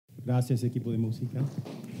Gracias, equipo de música.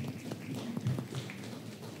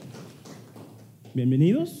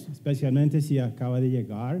 Bienvenidos, especialmente si acaba de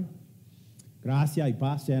llegar. Gracia y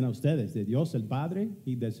paz sean a ustedes, de Dios el Padre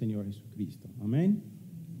y del Señor Jesucristo. Amén.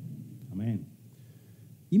 Amén.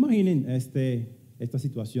 Imaginen esta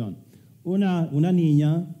situación. Una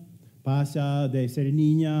niña pasa de ser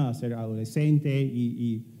niña a ser adolescente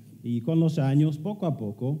y con los años, poco a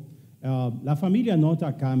poco, la familia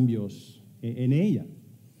nota cambios en ella.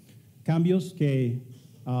 Cambios que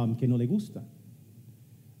no le gustan.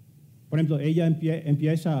 Por ejemplo, ella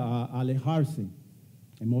empieza a alejarse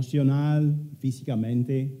emocional,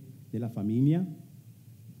 físicamente de la familia.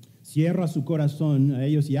 Cierra su corazón a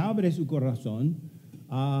ellos y abre su corazón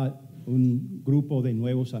a un grupo de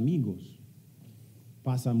nuevos amigos.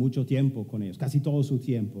 Pasa mucho tiempo con ellos, casi todo su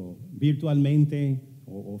tiempo, virtualmente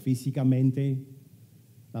o físicamente.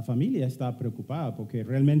 La familia está preocupada porque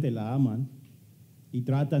realmente la aman y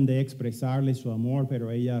tratan de expresarle su amor,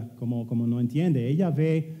 pero ella como no entiende. Ella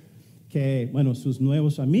ve que, sus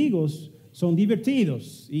nuevos amigos son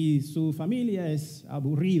divertidos y su familia es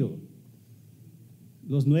aburrido.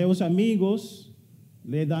 Los nuevos amigos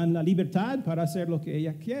le dan la libertad para hacer lo que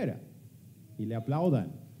ella quiera y le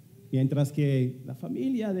aplaudan, mientras que la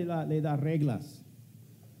familia le da reglas.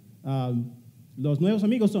 Los nuevos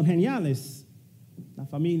amigos son geniales, la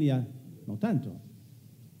familia no tanto.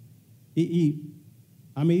 Y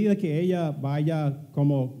a medida que ella vaya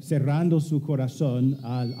como cerrando su corazón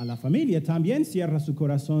a la familia, también cierra su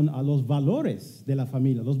corazón a los valores de la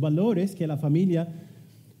familia, los valores que la familia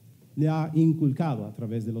le ha inculcado a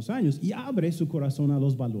través de los años, y abre su corazón a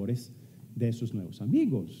los valores de sus nuevos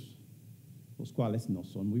amigos, los cuales no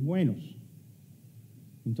son muy buenos.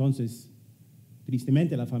 Entonces,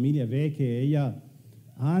 tristemente, la familia ve que ella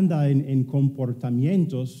anda en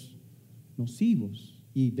comportamientos nocivos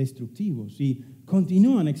y destructivos y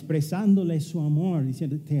continúan expresándole su amor,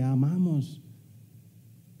 diciendo, te amamos.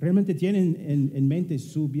 Realmente tienen en mente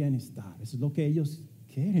su bienestar. Eso es lo que ellos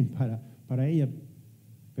quieren para ella,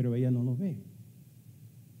 pero ella no lo ve.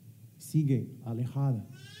 Sigue alejada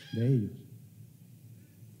de ellos.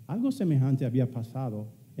 Algo semejante había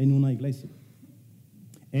pasado en una iglesia.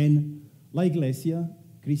 En la iglesia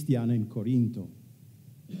cristiana en Corinto.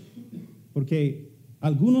 Porque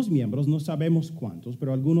algunos miembros, no sabemos cuántos,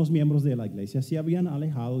 pero algunos miembros de la iglesia se habían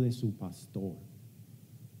alejado de su pastor,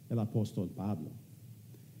 el apóstol Pablo,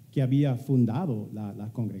 que había fundado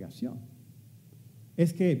la congregación.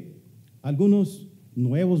 Es que algunos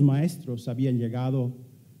nuevos maestros habían llegado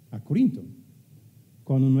a Corinto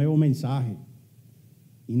con un nuevo mensaje,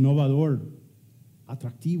 innovador,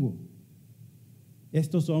 atractivo.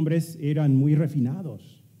 Estos hombres eran muy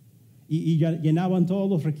refinados y llenaban todos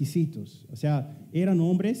los requisitos. O sea, eran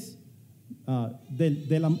hombres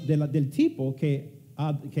del tipo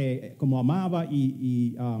que como amaba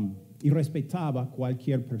y respetaba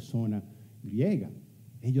cualquier persona griega.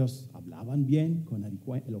 Ellos hablaban bien, con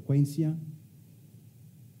elocuencia,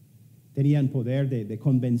 tenían poder de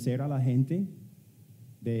convencer a la gente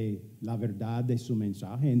de la verdad de su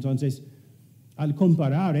mensaje. Entonces, al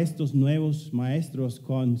comparar estos nuevos maestros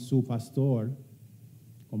con su pastor,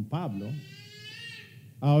 con Pablo,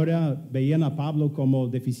 ahora veían a Pablo como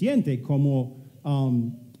deficiente, como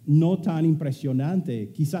no tan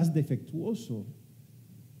impresionante, quizás defectuoso.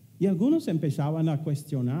 Y algunos empezaban a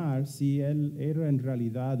cuestionar si él era en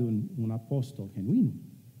realidad un apóstol genuino.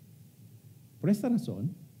 Por esta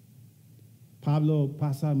razón, Pablo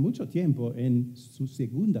pasa mucho tiempo en su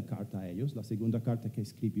segunda carta a ellos, la segunda carta que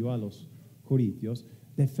escribió a los Corintios,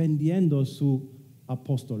 defendiendo su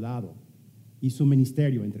apostolado y su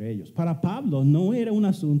ministerio entre ellos. Para Pablo no era un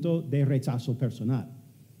asunto de rechazo personal.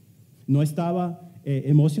 No estaba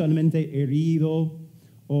emocionalmente herido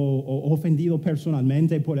o ofendido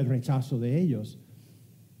personalmente por el rechazo de ellos.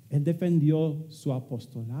 Él defendió su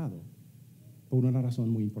apostolado por una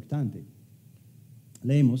razón muy importante.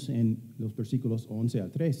 Leemos en los versículos 11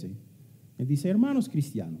 al 13. Él dice, hermanos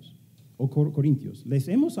cristianos o corintios, les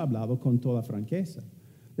hemos hablado con toda franqueza.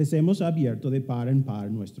 Les hemos abierto de par en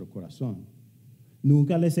par nuestro corazón.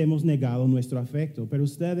 Nunca les hemos negado nuestro afecto, pero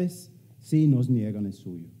ustedes sí nos niegan el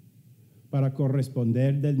suyo. Para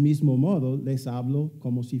corresponder del mismo modo, les hablo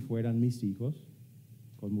como si fueran mis hijos,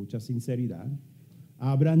 con mucha sinceridad.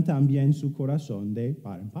 Abran también su corazón de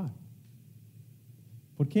par en par.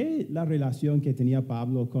 ¿Por qué la relación que tenía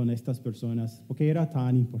Pablo con estas personas, por qué era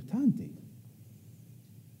tan importante?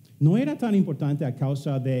 No era tan importante a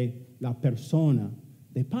causa de la persona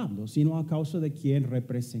de Pablo, sino a causa de quién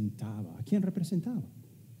representaba. ¿A quién representaba?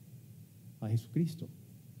 A Jesucristo.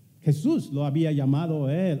 Jesús lo había llamado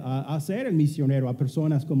a él a ser el misionero a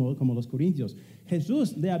personas como los corintios.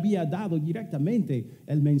 Jesús le había dado directamente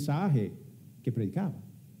el mensaje que predicaba,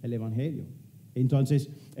 el evangelio. Entonces,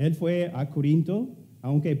 él fue a Corinto,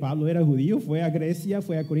 aunque Pablo era judío, fue a Grecia,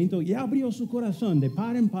 fue a Corinto y abrió su corazón de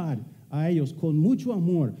par en par a ellos con mucho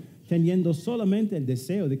amor, teniendo solamente el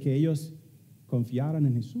deseo de que ellos confiaran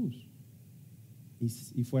en Jesús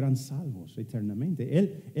y fueran salvos eternamente.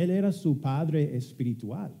 Él era su padre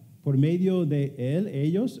espiritual. Por medio de él,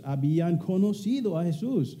 ellos habían conocido a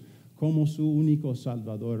Jesús como su único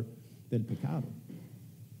salvador del pecado.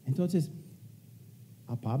 Entonces,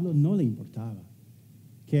 a Pablo no le importaba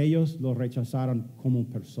que ellos lo rechazaran como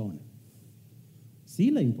persona.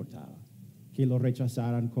 Sí le importaba que lo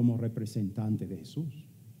rechazaran como representante de Jesús.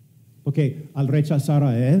 Porque al rechazar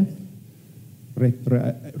a él,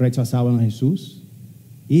 rechazaban a Jesús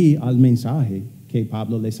y al mensaje que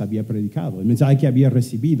Pablo les había predicado, el mensaje que había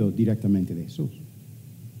recibido directamente de Jesús.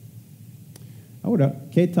 Ahora,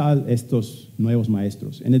 ¿qué tal estos nuevos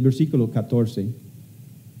maestros? En el versículo 14,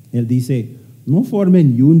 él dice, no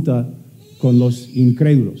formen yunta con los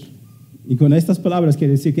incrédulos. Y con estas palabras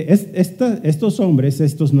quiere decir que estos hombres,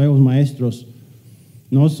 estos nuevos maestros,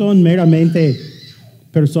 no son meramente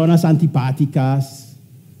personas antipáticas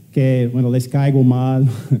que, bueno, les caigo mal.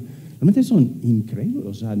 Realmente son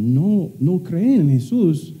incrédulos, o sea, no creen en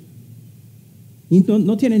Jesús y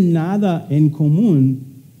no tienen nada en común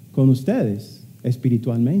con ustedes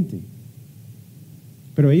espiritualmente.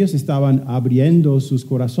 Pero ellos estaban abriendo sus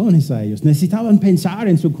corazones a ellos. Necesitaban pensar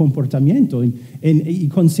en su comportamiento y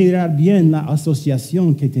considerar bien la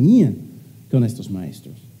asociación que tenían con estos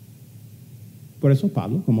maestros. Por eso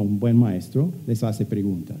Pablo, como un buen maestro, les hace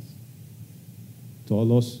preguntas. Todos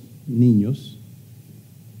los niños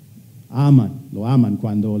lo aman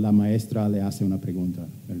cuando la maestra le hace una pregunta,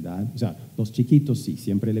 ¿verdad? O sea, los chiquitos sí,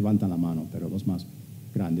 siempre levantan la mano, pero los más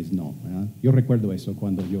grandes no, ¿verdad? Yo recuerdo eso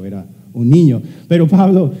cuando yo era un niño. Pero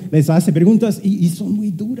Pablo les hace preguntas y son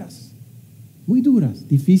muy duras,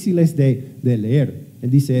 difíciles de leer. Él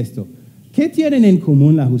dice esto, ¿qué tienen en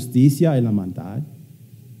común la justicia y la maldad?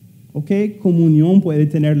 ¿O qué comunión puede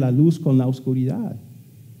tener la luz con la oscuridad?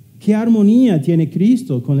 ¿Qué armonía tiene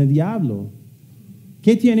Cristo con el diablo?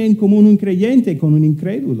 ¿Qué tiene en común un creyente con un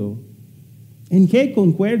incrédulo? ¿En qué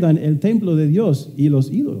concuerdan el templo de Dios y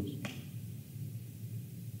los ídolos?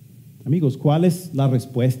 Amigos, ¿cuál es la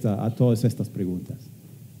respuesta a todas estas preguntas?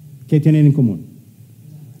 ¿Qué tienen en común?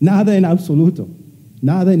 Nada en absoluto.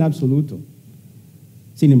 Nada en absoluto.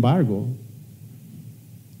 Sin embargo,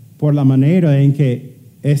 por la manera en que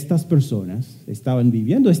estas personas estaban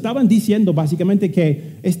viviendo, estaban diciendo básicamente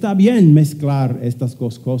que está bien mezclar estas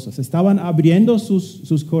dos cosas. Estaban abriendo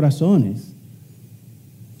sus corazones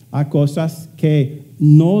a cosas que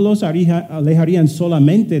no los alejarían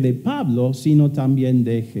solamente de Pablo, sino también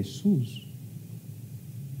de Jesús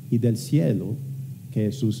y del cielo que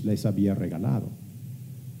Jesús les había regalado.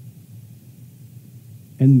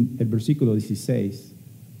 En el versículo 16,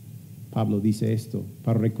 Pablo dice esto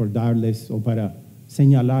para recordarles o para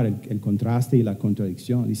señalar el contraste y la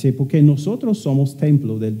contradicción. Dice, porque nosotros somos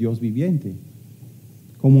templo del Dios viviente.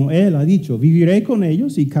 Como Él ha dicho, viviré con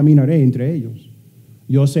ellos y caminaré entre ellos.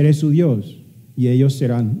 Yo seré su Dios y ellos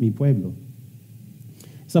serán mi pueblo.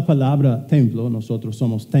 Esa palabra templo, nosotros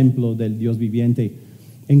somos templo del Dios viviente,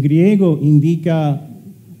 en griego indica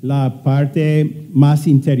la parte más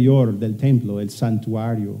interior del templo, el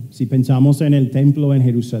santuario. Si pensamos en el templo en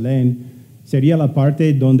Jerusalén, sería la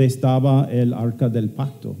parte donde estaba el arca del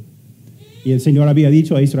pacto. Y el Señor había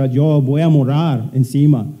dicho a Israel, yo voy a morar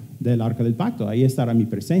encima del arca del pacto, ahí estará mi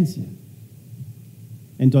presencia.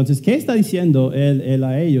 Entonces, ¿qué está diciendo él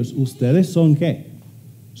a ellos? ¿Ustedes son qué?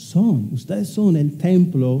 Ustedes son el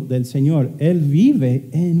templo del Señor. Él vive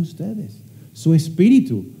en ustedes. Su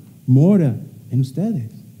espíritu mora en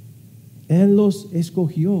ustedes. Él los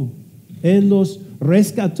escogió. Él los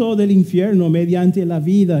rescató del infierno mediante la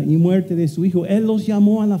vida y muerte de su Hijo. Él los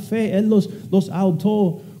llamó a la fe. Él los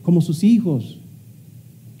adoptó como sus hijos.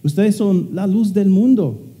 Ustedes son la luz del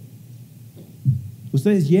mundo.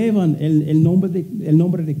 Ustedes llevan el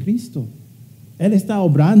nombre de Cristo. Él está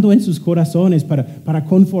obrando en sus corazones para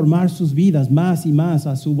conformar sus vidas más y más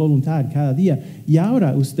a su voluntad cada día. Y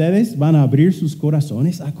ahora ustedes van a abrir sus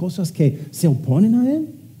corazones a cosas que se oponen a Él.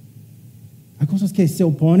 A cosas que se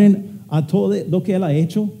oponen a todo lo que Él ha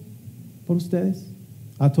hecho por ustedes,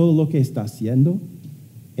 a todo lo que está haciendo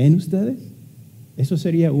en ustedes. Eso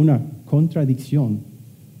sería una contradicción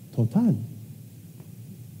total.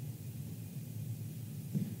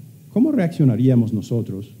 ¿Cómo reaccionaríamos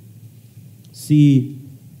nosotros si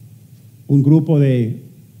un grupo de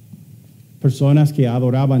personas que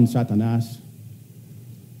adoraban a Satanás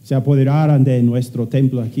se apoderaran de nuestro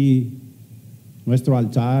templo aquí, nuestro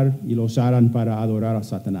altar, y lo usaran para adorar a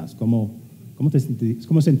Satanás. ¿Cómo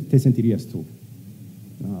te sentirías tú?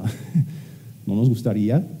 No nos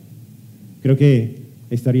gustaría. Creo que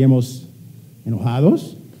estaríamos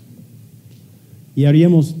enojados y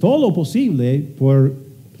haríamos todo lo posible por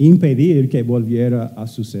impedir que volviera a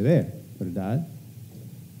suceder, ¿verdad?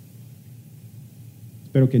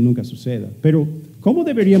 Espero que nunca suceda. Pero, ¿cómo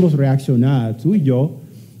deberíamos reaccionar tú y yo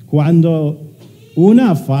cuando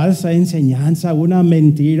una falsa enseñanza, una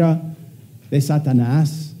mentira de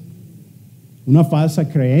Satanás, una falsa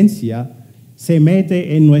creencia se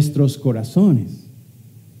mete en nuestros corazones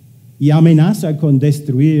y amenaza con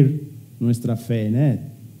destruir nuestra fe en Él,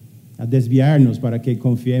 a desviarnos para que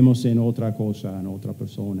confiemos en otra cosa, en otra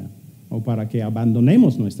persona, o para que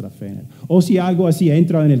abandonemos nuestra fe en Él? O si algo así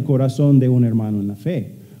entra en el corazón de un hermano en la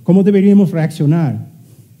fe, ¿cómo deberíamos reaccionar?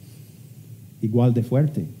 Igual de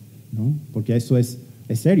fuerte, ¿no? Porque eso es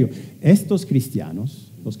serio. Estos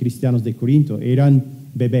cristianos, los cristianos de Corinto, eran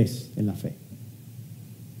bebés en la fe.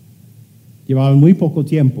 Llevaban muy poco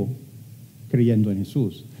tiempo creyendo en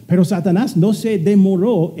Jesús. Pero Satanás no se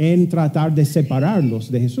demoró en tratar de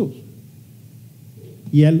separarlos de Jesús.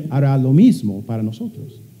 Y Él hará lo mismo para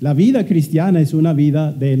nosotros. La vida cristiana es una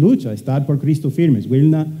vida de lucha, estar por Cristo firmes.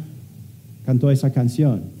 Wilna cantó esa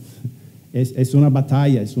canción. Es una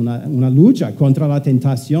batalla, es una lucha contra la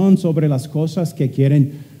tentación sobre las cosas que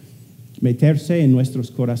quieren meterse en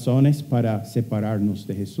nuestros corazones para separarnos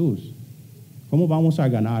de Jesús. ¿Cómo vamos a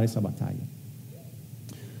ganar esa batalla?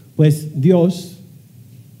 Pues Dios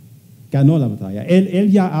ganó la batalla.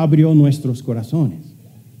 Él ya abrió nuestros corazones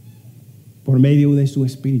por medio de su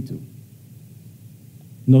Espíritu.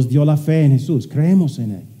 Nos dio la fe en Jesús, creemos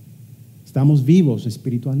en Él. Estamos vivos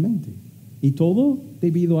espiritualmente. Y todo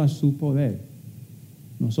debido a su poder.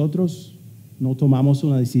 Nosotros no tomamos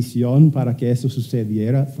una decisión para que eso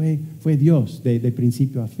sucediera. Fue Dios de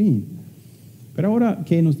principio a fin. Pero ahora,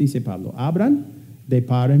 ¿qué nos dice Pablo? Abran de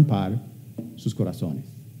par en par sus corazones.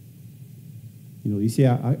 Y lo dice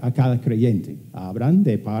a cada creyente. Abran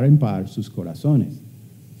de par en par sus corazones.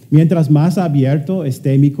 Mientras más abierto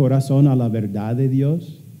esté mi corazón a la verdad de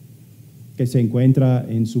Dios, que se encuentra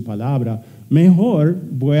en su palabra, mejor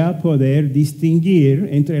voy a poder distinguir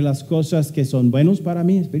entre las cosas que son buenas para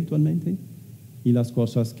mí espiritualmente y las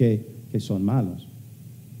cosas que son malas.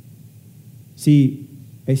 Si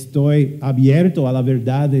estoy abierto a la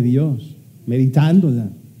verdad de Dios, meditándola,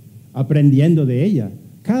 aprendiendo de ella,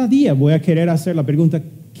 cada día voy a querer hacer la pregunta: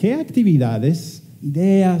 ¿qué actividades,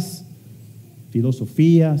 ideas,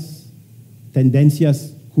 filosofías,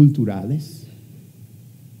 tendencias culturales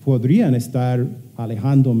podrían estar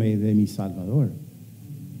alejándome de mi Salvador?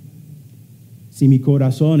 Si mi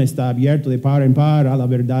corazón está abierto de par en par a la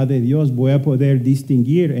verdad de Dios, voy a poder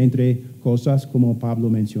distinguir entre cosas como Pablo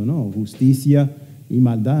mencionó: justicia y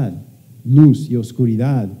maldad, luz y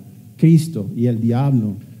oscuridad, Cristo y el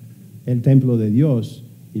diablo, el templo de Dios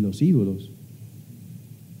y los ídolos.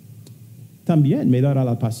 También me dará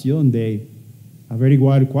la pasión de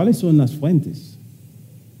averiguar cuáles son las fuentes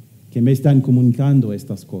que me están comunicando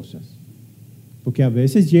estas cosas. Porque a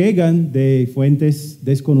veces llegan de fuentes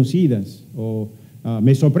desconocidas o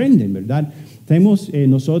me sorprenden, ¿verdad?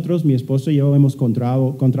 Nosotros, mi esposo y yo, hemos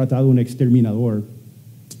contratado un exterminador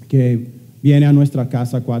que viene a nuestra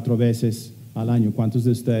casa 4 veces al año. ¿Cuántos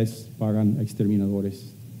de ustedes pagan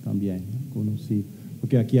exterminadores también? Algunos sí,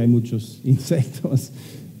 porque aquí hay muchos insectos.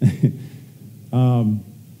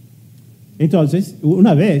 Entonces,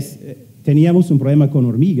 una vez teníamos un problema con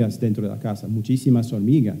hormigas dentro de la casa, muchísimas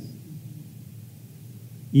hormigas.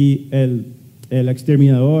 Y el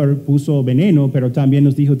exterminador puso veneno, pero también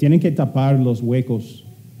nos dijo: tienen que tapar los huecos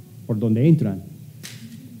por donde entran.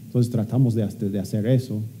 Entonces tratamos de hacer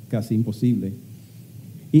eso, casi imposible.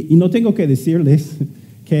 Y no tengo que decirles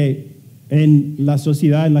que en la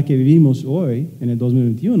sociedad en la que vivimos hoy, en el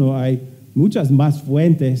 2021, hay muchas más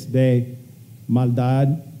fuentes de maldad,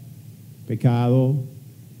 pecado,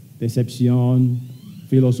 decepción,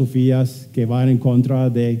 filosofías que van en contra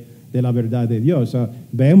de la verdad de Dios. O sea,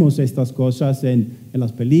 vemos estas cosas en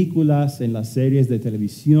las películas, en las series de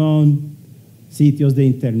televisión, sitios de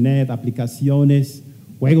internet, aplicaciones,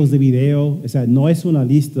 juegos de video. O sea, no es una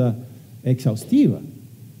lista exhaustiva.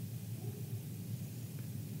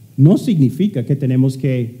 No significa que tenemos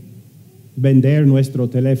que vender nuestro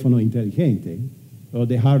teléfono inteligente o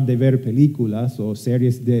dejar de ver películas o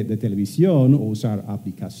series de televisión o usar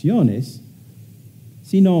aplicaciones,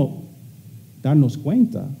 sino darnos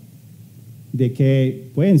cuenta de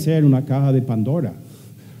que pueden ser una caja de Pandora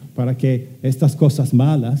para que estas cosas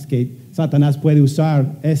malas que Satanás puede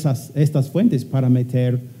usar estas fuentes para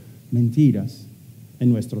meter mentiras en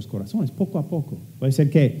nuestros corazones, poco a poco. Puede ser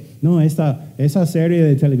que, no, esa serie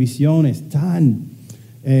de televisión es tan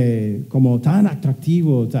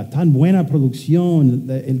atractivo, tan buena producción,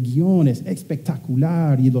 el guión es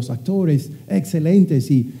espectacular y los actores excelentes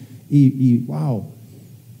y wow.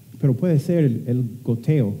 Pero puede ser el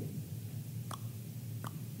goteo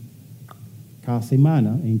cada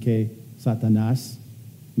semana en que Satanás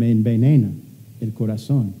me envenena el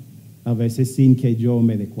corazón, a veces sin que yo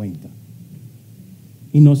me dé cuenta.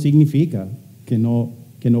 Y no significa que no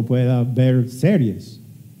pueda ver series,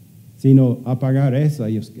 sino apagar esa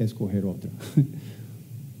y escoger otra.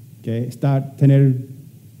 Que estar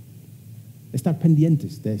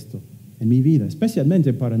pendientes de esto en mi vida,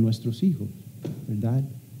 especialmente para nuestros hijos, ¿verdad?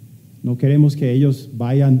 No queremos que ellos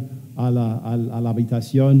vayan a la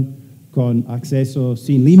habitación con acceso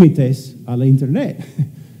sin límites a la internet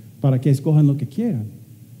para que escojan lo que quieran.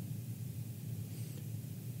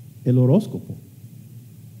 El horóscopo.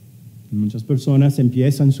 Muchas personas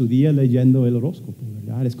empiezan su día leyendo el horóscopo,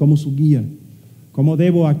 ¿verdad? Es como su guía. ¿Cómo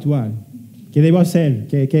debo actuar? ¿Qué debo hacer?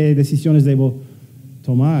 ¿Qué decisiones debo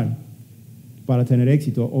tomar para tener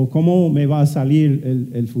éxito? ¿O cómo me va a salir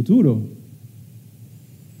el futuro?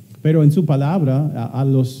 Pero en su palabra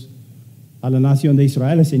a la nación de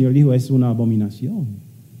Israel, el Señor dijo, es una abominación.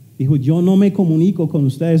 Dijo, yo no me comunico con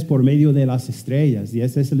ustedes por medio de las estrellas. Y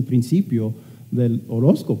ese es el principio del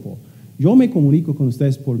horóscopo. Yo me comunico con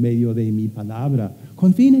ustedes por medio de mi palabra.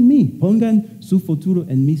 Confíen en mí, pongan su futuro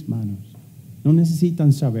en mis manos. No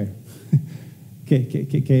necesitan saber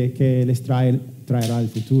que les traerá el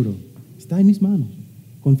futuro. Está en mis manos.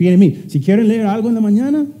 Confíen en mí. Si quieren leer algo en la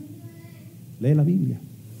mañana, lee la Biblia.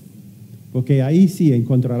 Porque ahí sí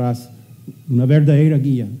encontrarás una verdadera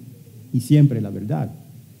guía y siempre la verdad.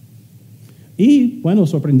 Y, bueno,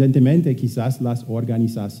 sorprendentemente, quizás las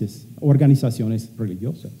organizaciones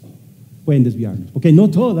religiosas pueden desviarnos, porque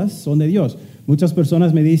no todas son de Dios. Muchas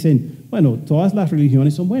personas me dicen, bueno, todas las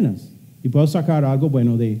religiones son buenas y puedo sacar algo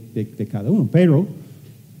bueno de cada uno, pero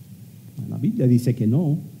la Biblia dice que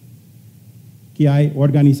no, que hay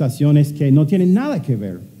organizaciones que no tienen nada que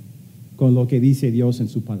ver con lo que dice Dios en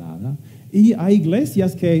su palabra, y hay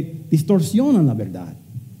iglesias que distorsionan la verdad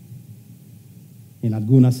en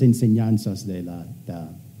algunas enseñanzas de la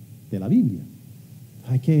Biblia.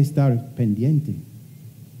 Hay que estar pendiente.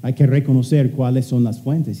 Hay que reconocer cuáles son las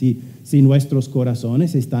fuentes. Y si nuestros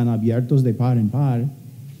corazones están abiertos de par en par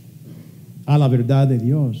a la verdad de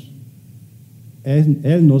Dios,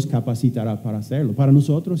 Él nos capacitará para hacerlo, para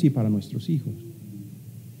nosotros y para nuestros hijos.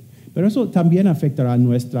 Pero eso también afectará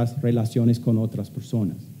nuestras relaciones con otras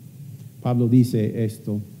personas. Pablo dice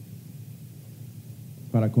esto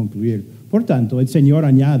para concluir. Por tanto, el Señor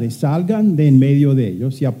añade, salgan de en medio de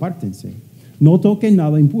ellos y apártense. No toquen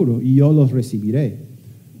nada impuro y yo los recibiré.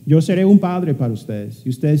 Yo seré un padre para ustedes y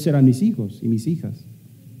ustedes serán mis hijos y mis hijas,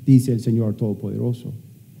 dice el Señor Todopoderoso.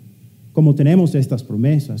 Como tenemos estas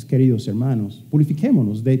promesas, queridos hermanos,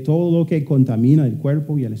 purifiquémonos de todo lo que contamina el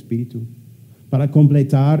cuerpo y el espíritu, para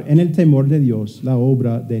completar en el temor de Dios la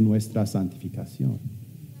obra de nuestra santificación.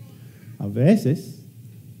 A veces,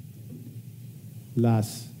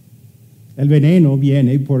 el veneno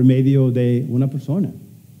viene por medio de una persona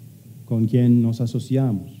con quien nos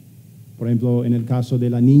asociamos. Por ejemplo, en el caso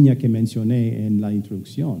de la niña que mencioné en la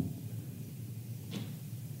introducción.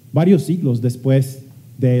 Varios siglos después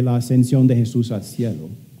de la ascensión de Jesús al cielo,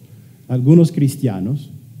 algunos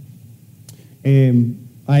cristianos,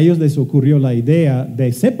 a ellos les ocurrió la idea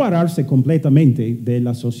de separarse completamente de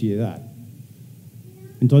la sociedad.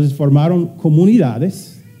 Entonces formaron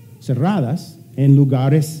comunidades cerradas en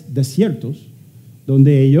lugares desiertos,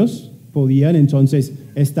 donde ellos podían entonces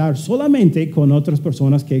estar solamente con otras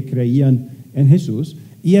personas que creían en Jesús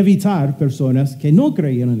y evitar personas que no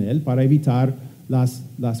creían en Él, para evitar las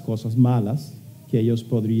cosas malas que ellos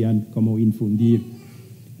podrían como infundir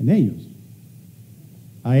en ellos.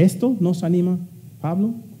 ¿A esto nos anima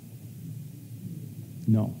Pablo?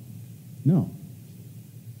 No.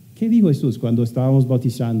 ¿Qué dijo Jesús cuando estábamos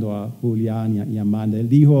bautizando a Julián y Amanda? Él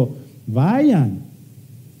dijo, vayan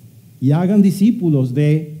y hagan discípulos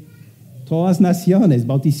de todas naciones,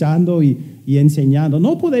 bautizando y enseñando.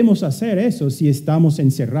 No podemos hacer eso si estamos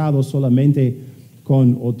encerrados solamente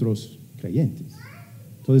con otros creyentes.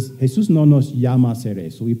 Entonces, Jesús no nos llama a hacer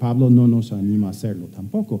eso y Pablo no nos anima a hacerlo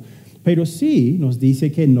tampoco. Pero sí nos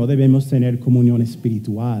dice que no debemos tener comunión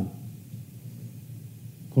espiritual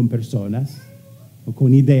con personas o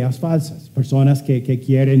con ideas falsas, personas que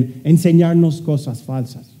quieren enseñarnos cosas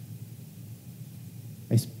falsas.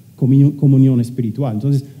 Es comunión espiritual.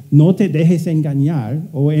 Entonces, no te dejes engañar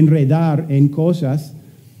o enredar en cosas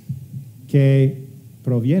que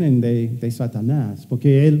provienen de Satanás,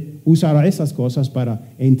 porque él usará esas cosas para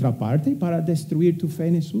atraparte, para destruir tu fe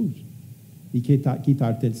en Jesús y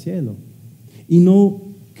quitarte el cielo. Y no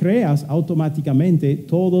creas automáticamente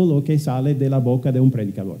todo lo que sale de la boca de un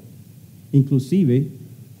predicador, inclusive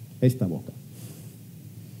esta boca.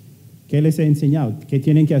 ¿Qué les he enseñado? ¿Qué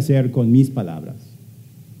tienen que hacer con mis palabras?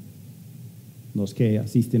 Los que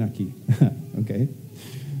asisten aquí. ¿Okay?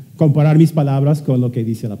 Comparar mis palabras con lo que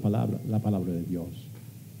dice la palabra de Dios.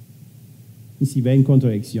 Y si ven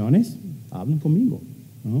contradicciones, hablen conmigo,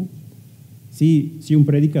 ¿no? Si un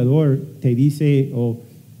predicador te dice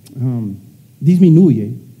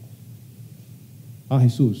disminuye a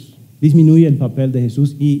Jesús, disminuye el papel de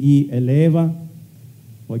Jesús y eleva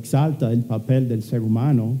o exalta el papel del ser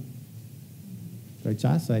humano,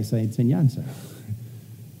 rechaza esa enseñanza.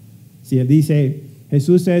 Si él dice,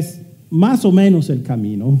 Jesús es más o menos el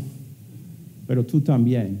camino, pero tú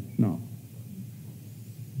también, no.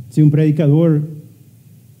 Si un predicador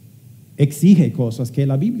exige cosas que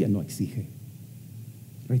la Biblia no exige,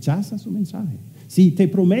 rechaza su mensaje. Si te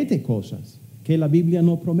promete cosas que la Biblia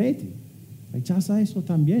no promete, rechaza eso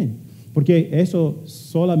también. Porque eso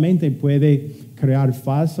solamente puede crear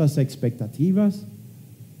falsas expectativas,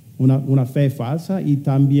 una fe falsa y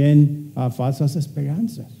también falsas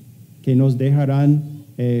esperanzas que nos dejarán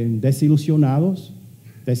desilusionados,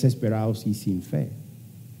 desesperados y sin fe.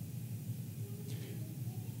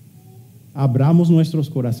 Abramos nuestros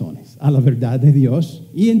corazones a la verdad de Dios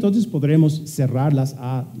y entonces podremos cerrarlas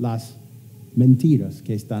a las mentiras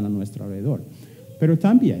que están a nuestro alrededor. Pero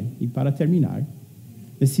también, y para terminar,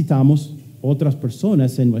 necesitamos otras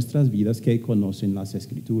personas en nuestras vidas que conocen las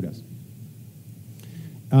Escrituras.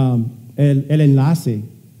 El enlace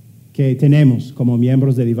que tenemos como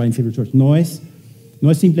miembros de Divine Favor Church no es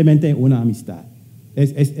simplemente una amistad,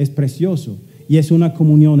 es precioso y es una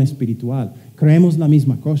comunión espiritual. Creemos la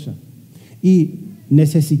misma cosa y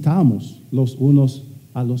necesitamos los unos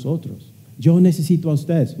a los otros. Yo necesito a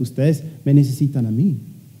ustedes me necesitan a mí.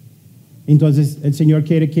 Entonces el Señor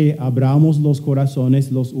quiere que abramos los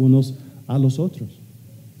corazones los unos a los otros,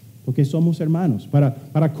 porque somos hermanos,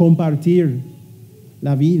 para compartir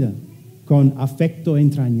la vida con afecto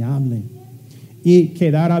entrañable y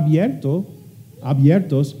quedar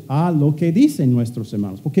abiertos a lo que dicen nuestros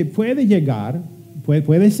hermanos, porque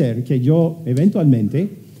puede ser que yo eventualmente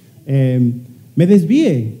me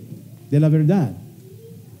desvíe de la verdad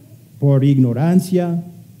por ignorancia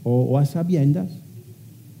o a sabiendas.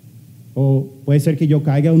 O puede ser que yo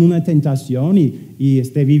caiga en una tentación y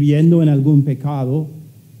esté viviendo en algún pecado.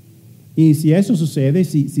 Y si eso sucede,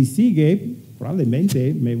 si sigue,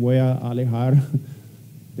 probablemente me voy a alejar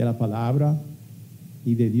de la palabra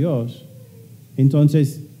y de Dios.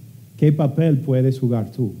 Entonces, ¿qué papel puedes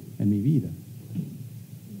jugar tú en mi vida?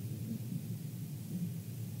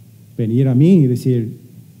 Venir a mí y decir,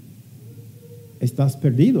 estás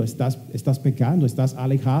perdido, estás pecando, estás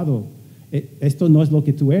alejado. Esto no es lo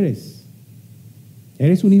que tú eres.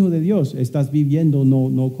 Eres un hijo de Dios, estás viviendo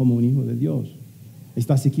no como un hijo de Dios.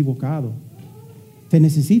 Estás equivocado. Te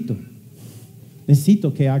necesito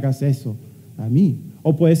que hagas eso a mí.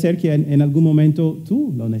 O puede ser que en algún momento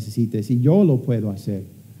tú lo necesites y yo lo puedo hacer.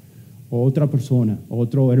 O otra persona,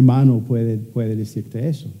 otro hermano puede decirte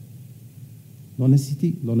eso. Lo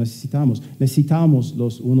necesitamos. Necesitamos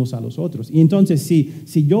los unos a los otros. Y entonces,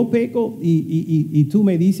 si yo peco y tú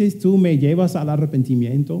me dices, tú me llevas al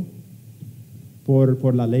arrepentimiento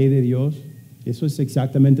por la ley de Dios, eso es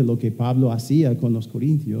exactamente lo que Pablo hacía con los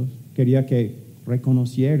corintios. Quería que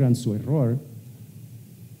reconocieran su error.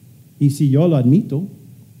 Y si yo lo admito,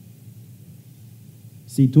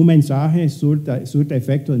 si tu mensaje surta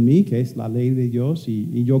efecto en mí, que es la ley de Dios,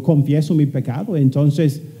 y yo confieso mi pecado,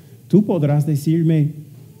 entonces tú podrás decirme,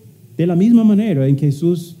 de la misma manera en que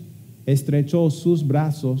Jesús estrechó sus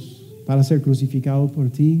brazos para ser crucificado por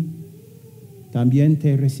ti, también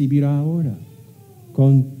te recibirá ahora,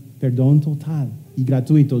 con perdón total y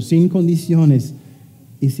gratuito, sin condiciones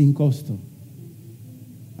y sin costo.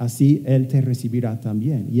 Así Él te recibirá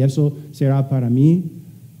también. Y eso será para mí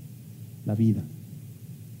la vida.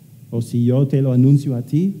 O si yo te lo anuncio a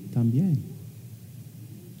ti, también.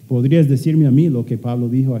 Podrías decirme a mí lo que Pablo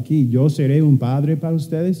dijo aquí: yo seré un padre para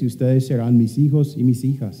ustedes y ustedes serán mis hijos y mis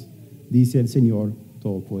hijas, dice el Señor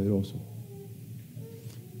Todopoderoso.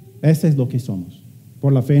 Este es lo que somos.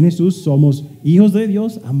 Por la fe en Jesús somos hijos de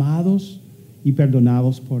Dios, amados y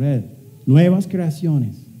perdonados por Él. Nuevas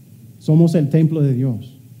creaciones. Somos el templo de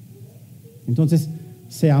Dios. Entonces,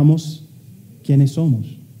 seamos quienes somos.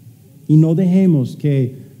 Y no dejemos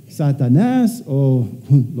que Satanás o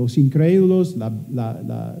los incrédulos,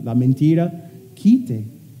 la mentira, quite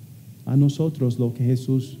a nosotros lo que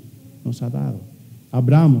Jesús nos ha dado.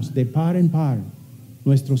 Abramos de par en par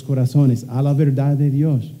nuestros corazones a la verdad de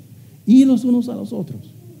Dios y los unos a los otros,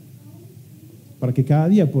 para que cada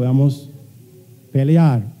día podamos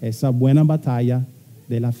pelear esa buena batalla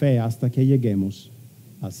de la fe hasta que lleguemos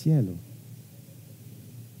al cielo.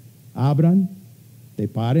 Abran de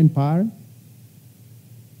par en par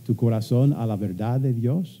tu corazón a la verdad de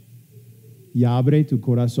Dios y abre tu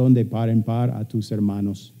corazón de par en par a tus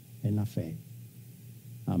hermanos en la fe.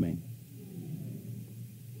 Amén.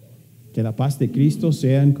 Que la paz de Cristo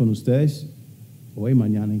sea con ustedes hoy,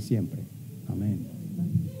 mañana y siempre. Amén.